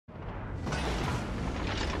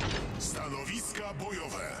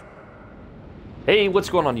Hey, what's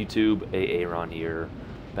going on YouTube? Aaron here,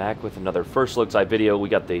 back with another first look type video. We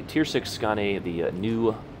got the T6 Skåne, the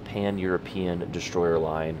new pan-European destroyer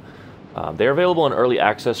line. They're available in early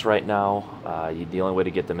access right now. The only way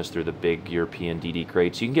to get them is through the big European DD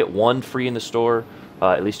crates. You can get one free in the store,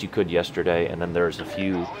 at least you could yesterday, and then there's a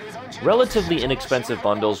few relatively inexpensive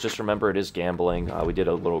bundles. Just remember, it is gambling. We did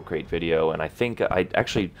a little crate video, and I think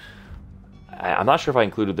I'm not sure if I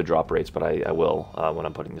included the drop rates, but I will when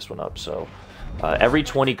I'm putting this one up. So every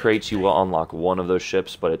 20 crates you will unlock one of those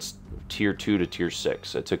ships, but it's tier 2 to tier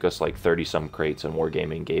 6. It took us like 30 some crates, and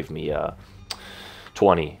Wargaming gave me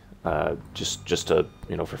 20 just to,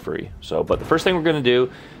 you know, for free. So, but the first thing we're going to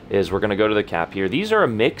do is we're going to go to the cap here. These are a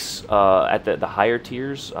mix at the higher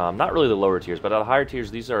tiers, not really the lower tiers, but at the higher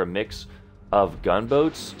tiers, these are a mix of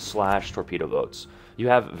gunboats / torpedo boats. You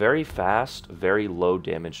have very fast, very low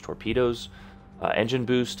damage torpedoes, engine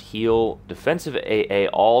boost, heal, defensive AA,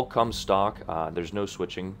 all come stock. There's no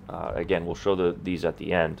switching. Again, we'll show these at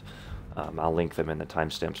the end. I'll link them in the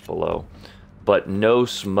timestamps below. But no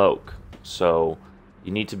smoke. So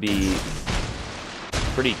you need to be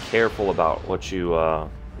pretty careful about what you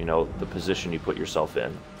know, the position you put yourself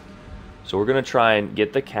in. So we're going to try and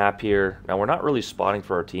get the cap here. Now, we're not really spotting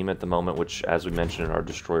for our team at the moment, which, as we mentioned in our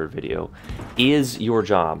destroyer video, is your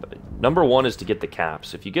job. Number 1 is to get the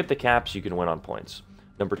caps. If you get the caps, you can win on points.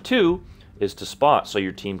 Number 2 is to spot, so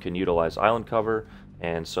your team can utilize island cover,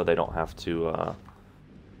 and so they don't have to,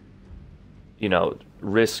 you know,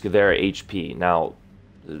 risk their HP. Now,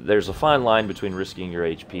 there's a fine line between risking your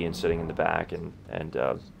HP and sitting in the back, and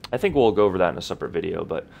I think we'll go over that in a separate video,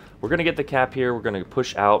 but we're going to get the cap here. We're going to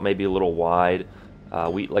push out maybe a little wide.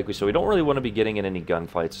 Like we said, we don't really want to be getting in any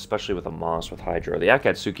gunfights, especially with a Moss with Hydra. The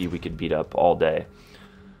Akatsuki we could beat up all day.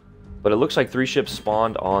 But it looks like 3 ships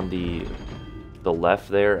spawned on the left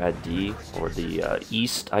there at D, or the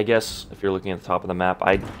east, I guess, if you're looking at the top of the map.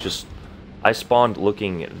 I spawned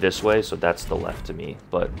looking this way, so that's the left to me.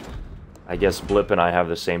 But I guess Blip and I have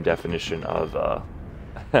the same definition of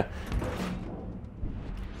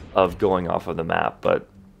of going off of the map, but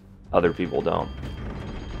other people don't.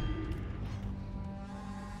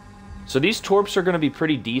 So these torps are going to be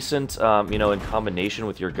pretty decent, you know, in combination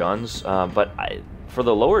with your guns. But for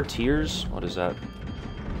the lower tiers, what is that?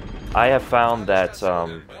 I have found that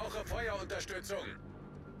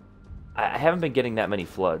I haven't been getting that many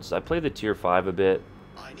floods. I play the tier 5 a bit.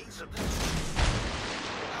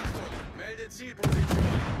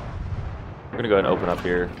 We're gonna go ahead and open up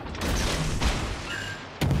here.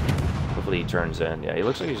 Hopefully he turns in. Yeah, he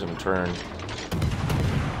looks like he's gonna turn.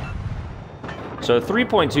 So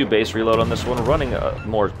 3.2 base reload on this one. We're running a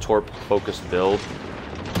more torp-focused build.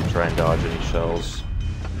 Try and dodge any shells.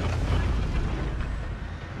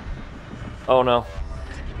 Oh no.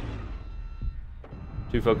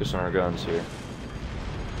 Too focused on our guns here.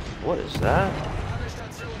 What is that?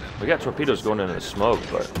 We got torpedoes going into the smoke,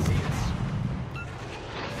 but...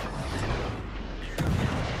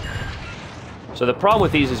 So the problem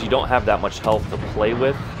with these is you don't have that much health to play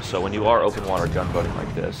with, so when you are open water gunboating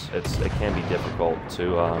like this, it can be difficult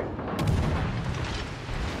to...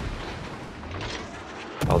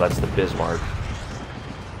 Oh, that's the Bismarck.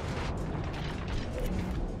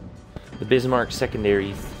 The Bismarck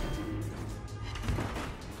secondary.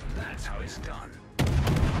 That's how it's done.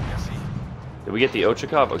 Did we get the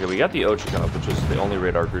Ochakov? Okay, we got the Ochakov, which was the only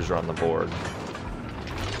radar cruiser on the board.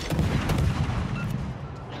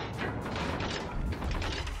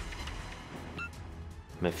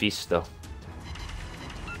 Mephisto.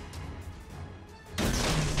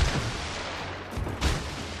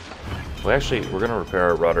 Well, actually, we're gonna repair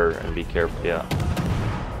our rudder and be careful. Yeah.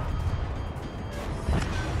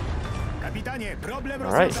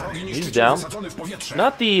 Alright, he's down.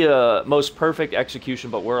 Not the most perfect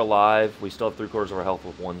execution, but we're alive. We still have 3/4 of our health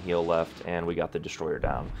with 1 heal left, and we got the destroyer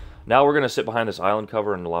down. Now we're gonna sit behind this island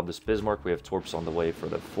cover and lob this Bismarck. We have torps on the way for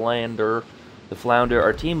the Flounder.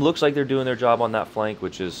 Our team looks like they're doing their job on that flank,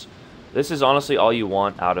 which is, this is honestly all you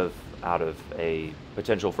want out of a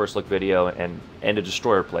potential first look video and a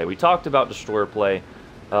destroyer play. We talked about destroyer play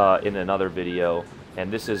in another video,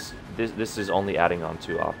 and this is only adding on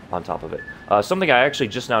top of it. Something I actually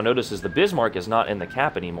just now noticed is the Bismarck is not in the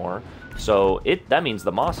cap anymore, so that means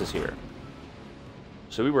the Moss is here.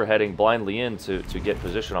 So we were heading blindly in to get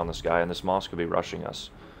position on this guy, and this Moss could be rushing us.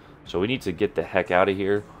 So we need to get the heck out of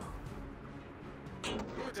here.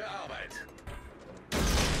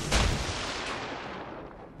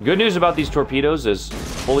 Good news about these torpedoes is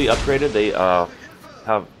fully upgraded. They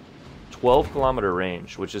have 12-kilometer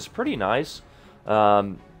range, which is pretty nice.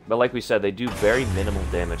 But like we said, they do very minimal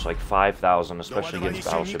damage, like 5,000, especially against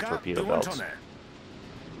battleship torpedo belts.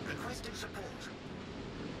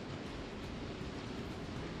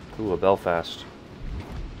 Ooh, a Belfast.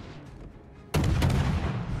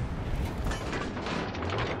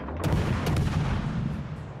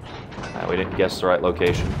 We didn't guess the right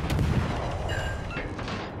location.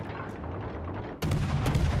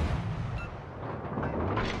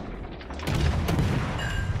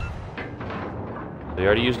 They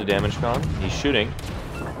already used a damage con. He's shooting,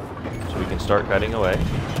 so we can start cutting away.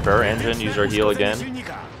 Spare our engine, use our heal again.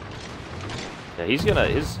 Yeah, he's gonna.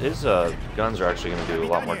 His guns are actually gonna do a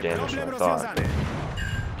lot more damage than I thought.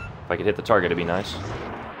 If I could hit the target, it'd be nice.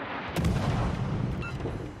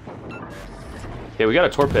 Okay, we got a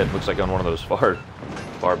torped, looks like on one of those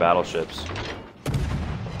far battleships.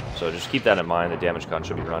 So just keep that in mind, the damage con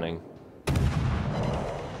should be running.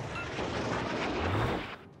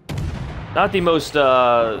 Not the most,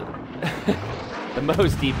 the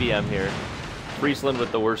most DPM here. Friesland with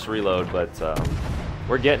the worst reload, but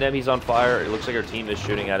we're getting him, he's on fire. It looks like our team is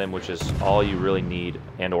shooting at him, which is all you really need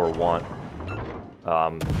and or want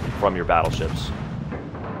from your battleships.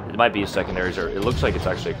 It might be a secondaries, or it looks like it's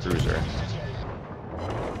actually a cruiser.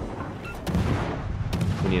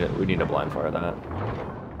 We need to blind fire that.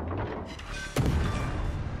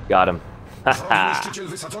 Got him.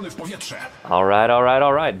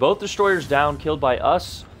 Alright. Both destroyers down, killed by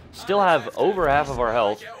us. Still have over half of our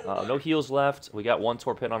health. No heals left. We got one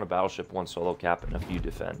torpedo on a battleship, one solo cap, and a few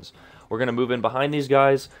defends. We're going to move in behind these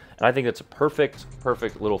guys, and I think it's a perfect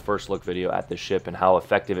little first look video at this ship and how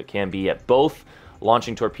effective it can be at both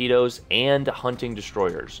launching torpedoes and hunting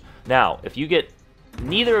destroyers. Now, if you get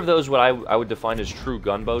neither of those, what I would define as true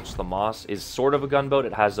gunboats, the Moss is sort of a gunboat.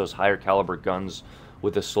 It has those higher caliber guns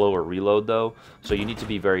with a slower reload, though. So you need to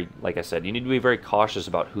be very, like I said, you need to be very cautious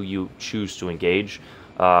about who you choose to engage.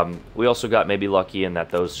 We also got maybe lucky in that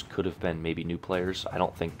those could have been maybe new players. I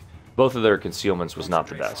don't think both of their concealments was not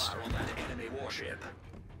the best.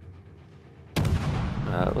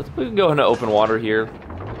 We can go into open water here.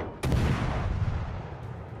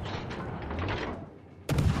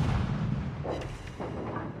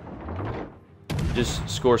 Just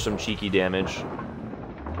score some cheeky damage.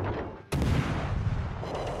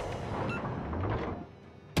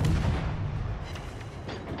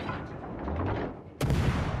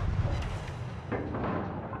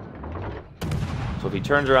 So if he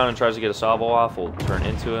turns around and tries to get a salvo off, we'll turn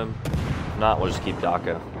into him. If not, we'll just keep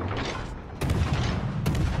DACA.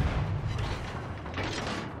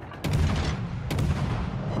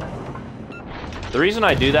 The reason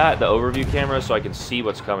I do that, the overview camera, is so I can see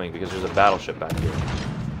what's coming, because there's a battleship back here.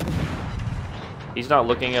 He's not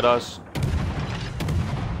looking at us.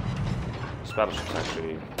 This battleship's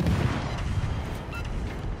actually...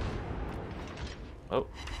 Oh,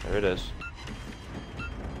 there it is.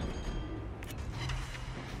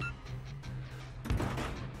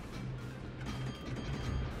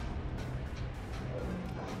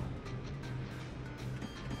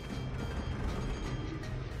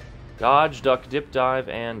 Dodge, duck, dip, dive,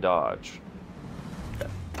 and dodge. Okay.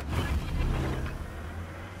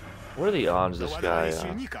 What are the odds this guy...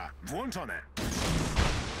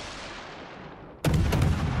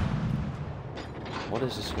 What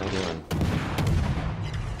is this guy doing?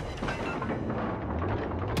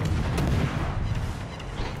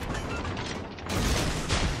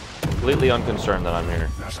 Completely unconcerned that I'm here.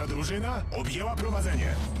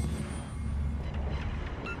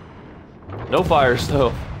 No fires,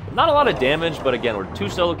 though. Not a lot of damage, but again, we're 2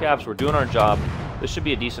 solo caps. We're doing our job. This should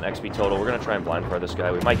be a decent XP total. We're going to try and blind fire this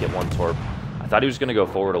guy. We might get one torp. I thought he was going to go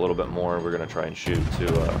forward a little bit more. We're going to try and shoot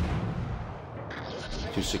to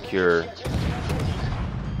secure.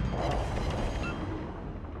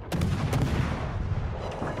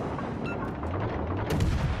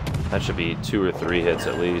 That should be 2 or 3 hits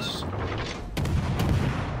at least.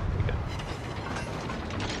 Okay.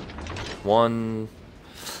 1.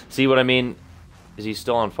 See what I mean? Is he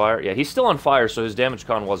still on fire? Yeah, he's still on fire, so his damage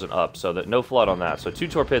con wasn't up, so that no flood on that. So 2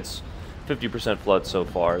 torpedoes, 50% flood so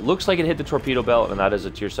far. It looks like it hit the torpedo belt, and that is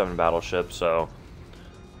a tier 7 battleship, so...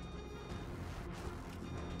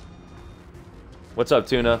 What's up,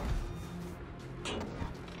 Tuna?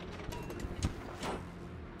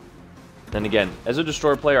 And again, as a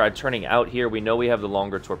destroyer player, I'm turning out here. We know we have the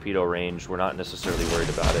longer torpedo range. We're not necessarily worried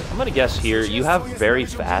about it. I'm going to guess here, you have very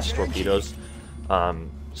fast torpedoes.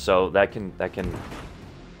 So that can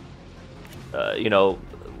you know,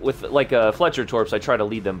 with like Fletcher torps, I try to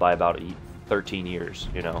lead them by about 13 years,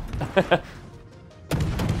 you know.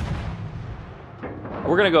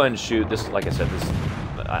 We're gonna go ahead and shoot this. Like I said, this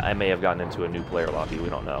I may have gotten into a new player lobby. We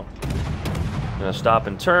don't know. Gonna stop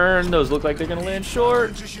and turn. Those look like they're gonna land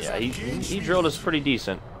short. Yeah, he drilled us pretty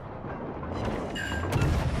decent.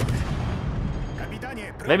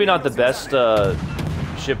 Maybe not the best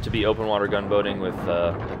ship to be open water gunboating with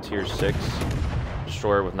a tier 6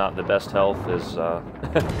 destroyer with not the best health is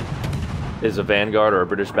is a Vanguard or a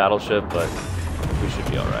British battleship, but we should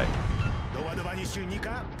be all right. It's gonna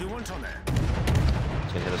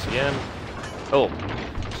hit us again. Oh,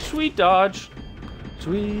 sweet dodge.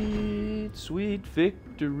 Sweet, sweet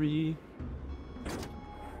victory.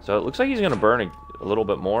 So it looks like he's going to burn a little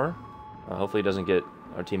bit more. Hopefully he doesn't get,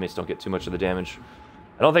 our teammates don't get too much of the damage.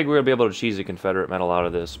 I don't think we're going to be able to cheese a Confederate medal out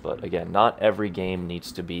of this, but again, not every game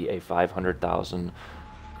needs to be a 500,000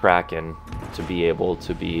 Kraken to be able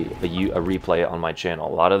to be a replay on my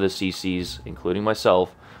channel. A lot of the CCs, including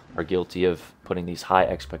myself, are guilty of putting these high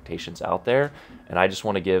expectations out there, and I just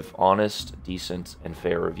want to give honest, decent, and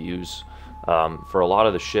fair reviews for a lot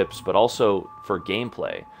of the ships, but also for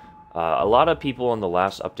gameplay. A lot of people in the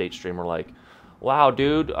last update stream were like, wow,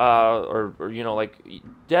 dude, or you know, like,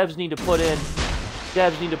 devs need to put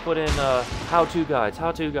in how-to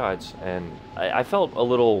guides, and I felt a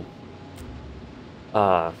little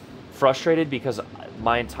frustrated because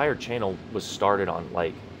my entire channel was started on,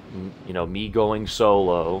 like, you know, me going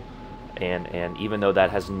solo, and even though that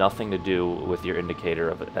has nothing to do with your indicator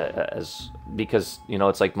of it, because, you know,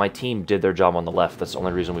 it's like my team did their job on the left. That's the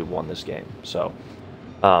only reason we won this game. So,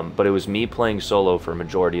 but it was me playing solo for a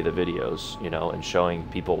majority of the videos, you know, and showing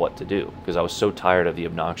people what to do because I was so tired of the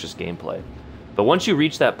obnoxious gameplay. But once you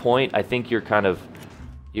reach that point, I think you're kind of,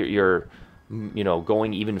 you're you know,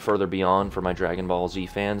 going even further beyond for my Dragon Ball Z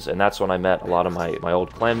fans, and that's when I met a lot of my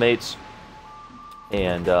old clanmates.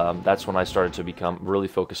 And that's when I started to become really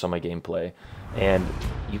focused on my gameplay. And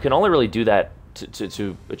you can only really do that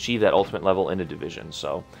to achieve that ultimate level in a division.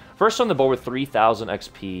 So first on the board with 3,000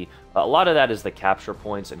 XP. A lot of that is the capture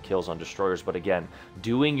points and kills on destroyers. But again,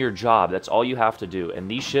 doing your job, that's all you have to do. And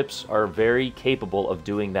these ships are very capable of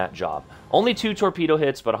doing that job. Only 2 torpedo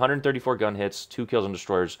hits, but 134 gun hits, 2 kills on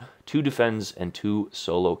destroyers, 2 defends, and 2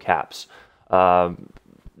 solo caps.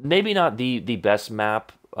 Maybe not the best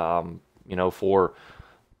map, you know, for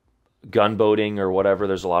gunboating or whatever.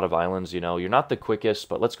 There's a lot of islands, you know. You're not the quickest,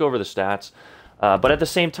 but let's go over the stats. But at the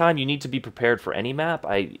same time, you need to be prepared for any map.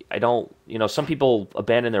 I don't, you know, some people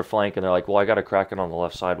abandon their flank and they're like, well, I got a Kraken on the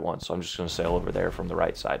left side once, so I'm just going to sail over there from the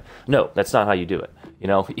right side. No, that's not how you do it. You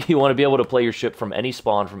know, you want to be able to play your ship from any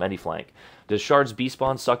spawn, from any flank. Does Shard's B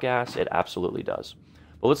spawn suck ass? It absolutely does.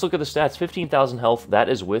 But let's look at the stats. 15,000 health, that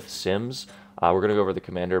is with Sims. We're going to go over the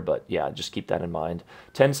commander, but yeah, just keep that in mind.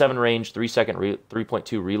 10-7 range, 3-second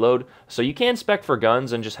 3.2 reload. So you can spec for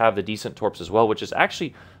guns and just have the decent torps as well, which is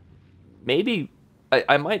actually, maybe,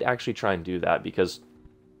 I might actually try and do that because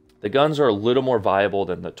the guns are a little more viable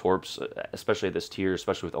than the torps, especially at this tier,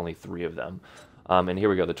 especially with only 3 of them. And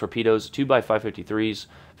here we go, the torpedoes, 2x553s,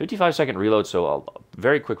 55-second reload, so a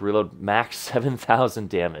very quick reload, max 7,000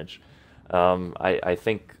 damage. I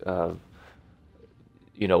think...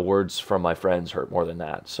 you know, words from my friends hurt more than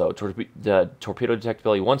that. So the torpedo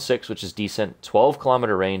detectability 1.6, which is decent,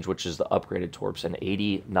 12-kilometer range, which is the upgraded torps, and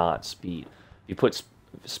 80 knot speed. You put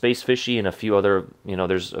Space Fishy and a few other, you know,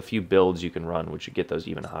 there's a few builds you can run, which you get those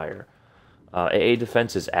even higher. AA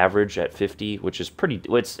defense is average at 50, which is pretty,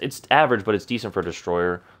 it's average, but it's decent for a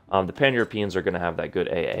destroyer. The Pan-Europeans are going to have that good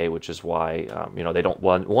AA, which is why, you know, they don't,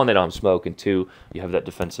 one, they don't have smoke, and 2, you have that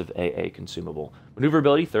defensive AA consumable.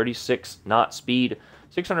 Maneuverability, 36 knot speed,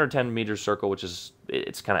 610 meters circle, which is,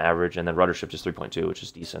 it's kind of average, and then rudder shift is 3.2, which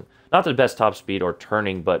is decent. Not the best top speed or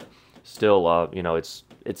turning, but still, you know, it's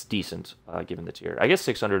decent given the tier. I guess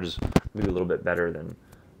 600 is maybe a little bit better than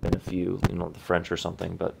a few, you know, the French or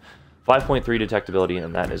something, but 5.3 detectability,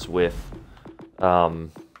 and that is with,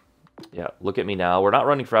 yeah, look at me now. We're not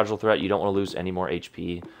running Fragile Threat. You don't want to lose any more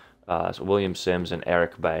HP. So William Sims and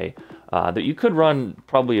Eric Bay. That you could run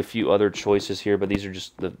probably a few other choices here, but these are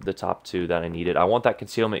just the top 2 that I needed. I want that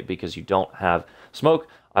concealment because you don't have smoke.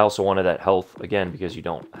 I also wanted that health, again, because you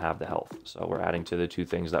don't have the health. So we're adding to the 2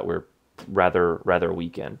 things that we're rather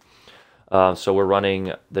weak in. So we're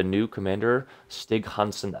running the new commander, Stig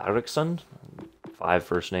Hansen Eriksson. 5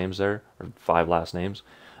 first names there, or 5 last names.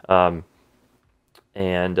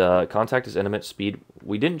 And contact is intimate speed.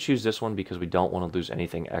 We didn't choose this one because we don't want to lose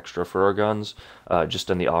anything extra for our guns, just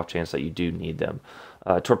in the off chance that you do need them.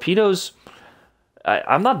 Torpedoes,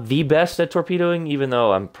 I'm not the best at torpedoing, even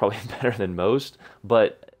though I'm probably better than most,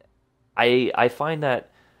 but I find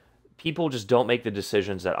that people just don't make the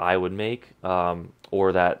decisions that I would make,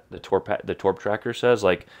 or that the torp tracker says.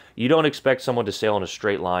 Like, you don't expect someone to sail in a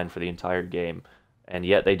straight line for the entire game and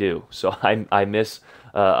yet they do. So I miss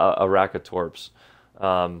a rack of torps.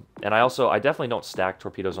 And I definitely don't stack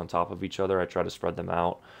torpedoes on top of each other. I try to spread them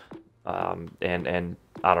out. And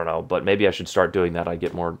I don't know, but maybe I should start doing that. I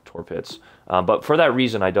get more torp hits. But for that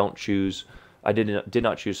reason, I did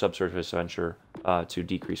not choose Subsurface Venture to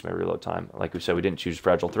decrease my reload time. Like we said, we didn't choose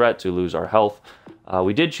Fragile Threat to lose our health.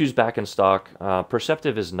 We did choose Back in Stock.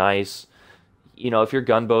 Perceptive is nice. You know, if you're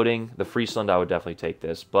gunboating, the Friesland, I would definitely take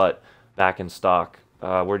this. But Back in Stock,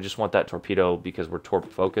 we just want that torpedo because we're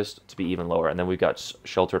torp focused to be even lower. And then we've got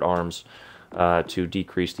Sheltered Arms to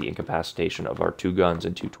decrease the incapacitation of our 2 guns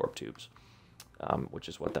and 2 torp tubes, which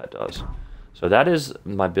is what that does. So that is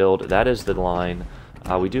my build. That is the line.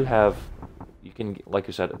 We do have, you can, like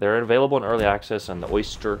I said, they're available in early access, and the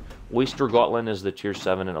Oyster Gotland is the tier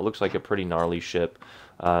 7, and it looks like a pretty gnarly ship.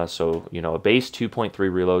 So, you know, a base 2.3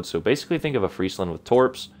 reload. So basically think of a Friesland with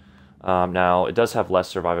torps. Now, it does have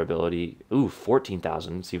less survivability. Ooh,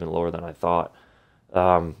 14,000. It's even lower than I thought.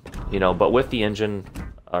 You know, but with the engine,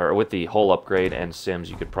 or with the hull upgrade and sims,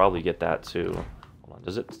 you could probably get that to, hold on,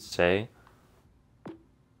 does it say?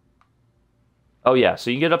 Oh yeah, so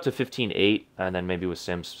you can get up to 15.8, and then maybe with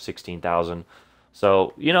sims 16,000.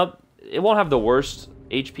 So, you know, it won't have the worst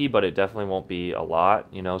HP, but it definitely won't be a lot,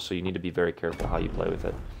 you know, so you need to be very careful how you play with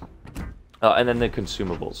it. And then the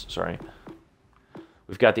consumables, sorry.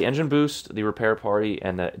 We've got the engine boost, the repair party,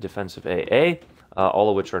 and the defensive AA, all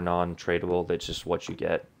of which are non-tradable. That's just what you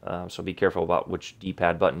get. So be careful about which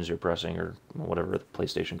D-pad buttons you're pressing, or whatever the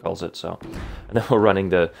PlayStation calls it. So, and then we're running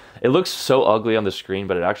the. It looks so ugly on the screen,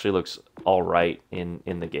 but it actually looks all right in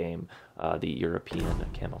the game. The European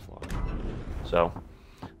camouflage. So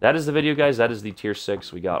that is the video, guys. That is the tier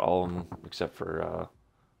 6. We got all of them except for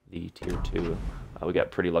the tier 2. We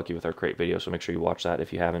got pretty lucky with our crate video, so make sure you watch that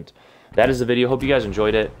if you haven't. That is the video. Hope you guys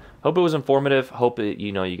enjoyed it. Hope it was informative. Hope it,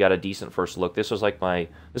 you know, you got a decent first look. This was like this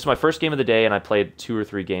is my first game of the day, and I played 2 or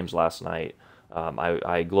 3 games last night.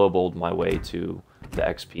 I globaled my way to the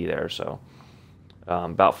XP there, so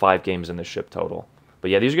about 5 games in the ship total.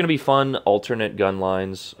 But yeah, these are going to be fun alternate gun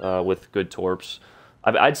lines with good torps.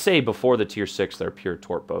 I'd say before the tier 6, they're pure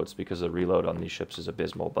torp boats because the reload on these ships is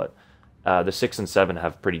abysmal, but the 6 and 7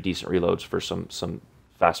 have pretty decent reloads for some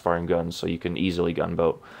fast-firing guns, so you can easily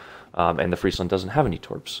gunboat. And the Friesland doesn't have any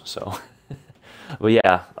torps, so. But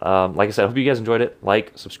yeah, like I said, I hope you guys enjoyed it.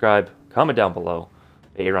 Like, subscribe, comment down below.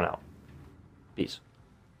 Aaron out. Peace.